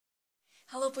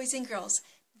Hello boys and girls.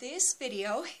 This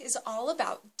video is all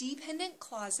about dependent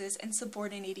clauses and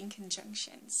subordinating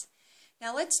conjunctions.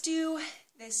 Now let's do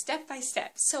this step by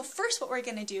step. So first what we're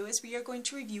going to do is we are going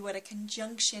to review what a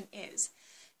conjunction is.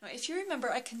 Now if you remember,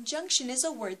 a conjunction is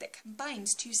a word that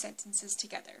combines two sentences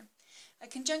together. A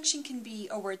conjunction can be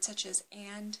a word such as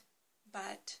and,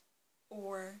 but,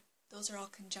 or. Those are all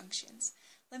conjunctions.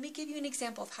 Let me give you an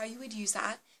example of how you would use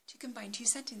that to combine two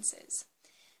sentences.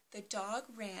 The dog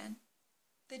ran.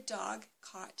 The dog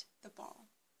caught the ball.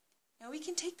 Now we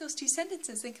can take those two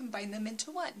sentences and combine them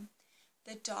into one.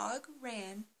 The dog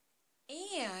ran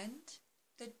and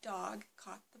the dog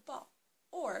caught the ball.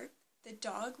 Or the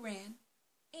dog ran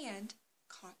and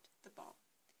caught the ball.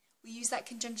 We use that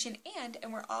conjunction and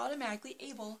we're automatically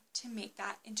able to make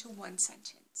that into one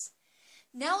sentence.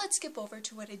 Now let's skip over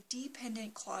to what a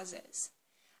dependent clause is.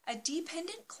 A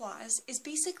dependent clause is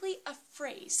basically a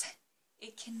phrase.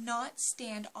 It cannot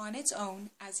stand on its own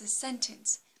as a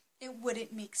sentence. It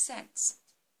wouldn't make sense.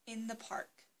 In the park.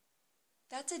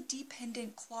 That's a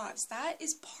dependent clause. That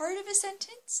is part of a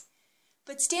sentence,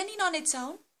 but standing on its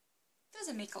own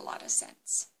doesn't make a lot of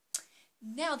sense.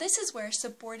 Now this is where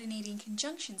subordinating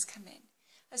conjunctions come in.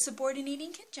 A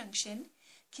subordinating conjunction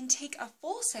can take a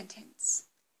full sentence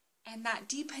and that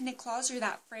dependent clause or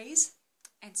that phrase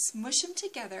and smush them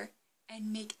together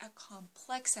and make a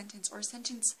complex sentence or a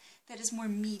sentence that is more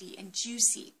meaty and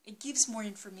juicy. It gives more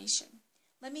information.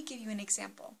 Let me give you an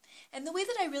example. And the way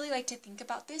that I really like to think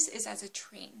about this is as a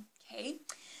train, okay?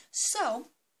 So,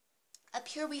 up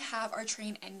here we have our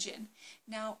train engine.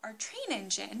 Now, our train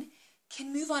engine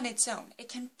can move on its own. It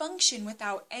can function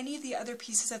without any of the other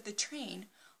pieces of the train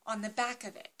on the back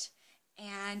of it.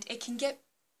 And it can get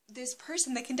this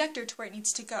person, the conductor, to where it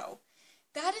needs to go.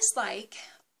 That is like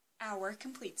our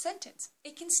complete sentence.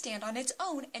 It can stand on its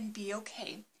own and be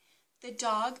okay. The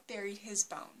dog buried his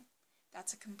bone.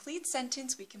 That's a complete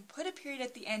sentence. We can put a period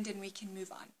at the end and we can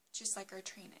move on, just like our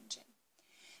train engine.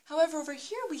 However, over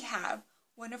here we have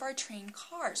one of our train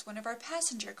cars, one of our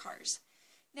passenger cars.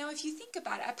 Now, if you think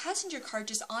about it, a passenger car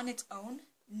just on its own,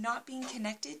 not being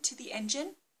connected to the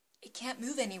engine, it can't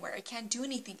move anywhere. It can't do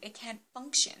anything. It can't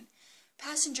function.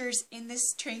 Passengers in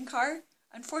this train car,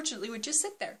 unfortunately, would just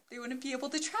sit there. They wouldn't be able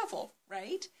to travel,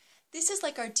 right? This is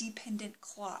like our dependent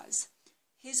clause.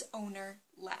 His owner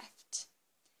left.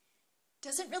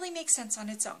 Doesn't really make sense on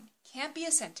its own. Can't be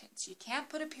a sentence. You can't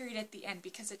put a period at the end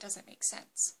because it doesn't make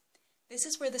sense. This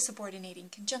is where the subordinating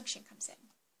conjunction comes in.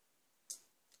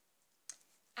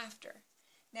 After.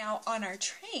 Now, on our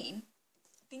train,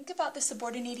 think about the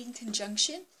subordinating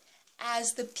conjunction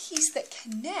as the piece that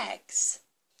connects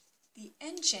the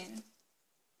engine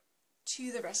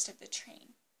to the rest of the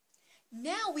train.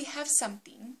 Now we have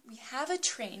something, we have a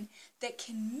train that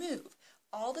can move.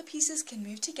 All the pieces can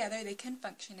move together, they can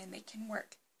function, and they can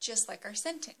work, just like our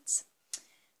sentence.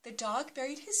 The dog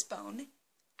buried his bone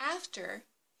after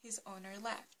his owner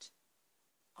left.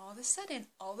 All of a sudden,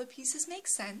 all the pieces make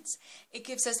sense. It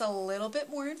gives us a little bit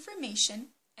more information,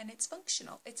 and it's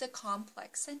functional. It's a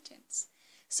complex sentence.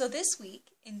 So this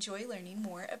week, enjoy learning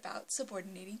more about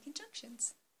subordinating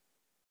conjunctions.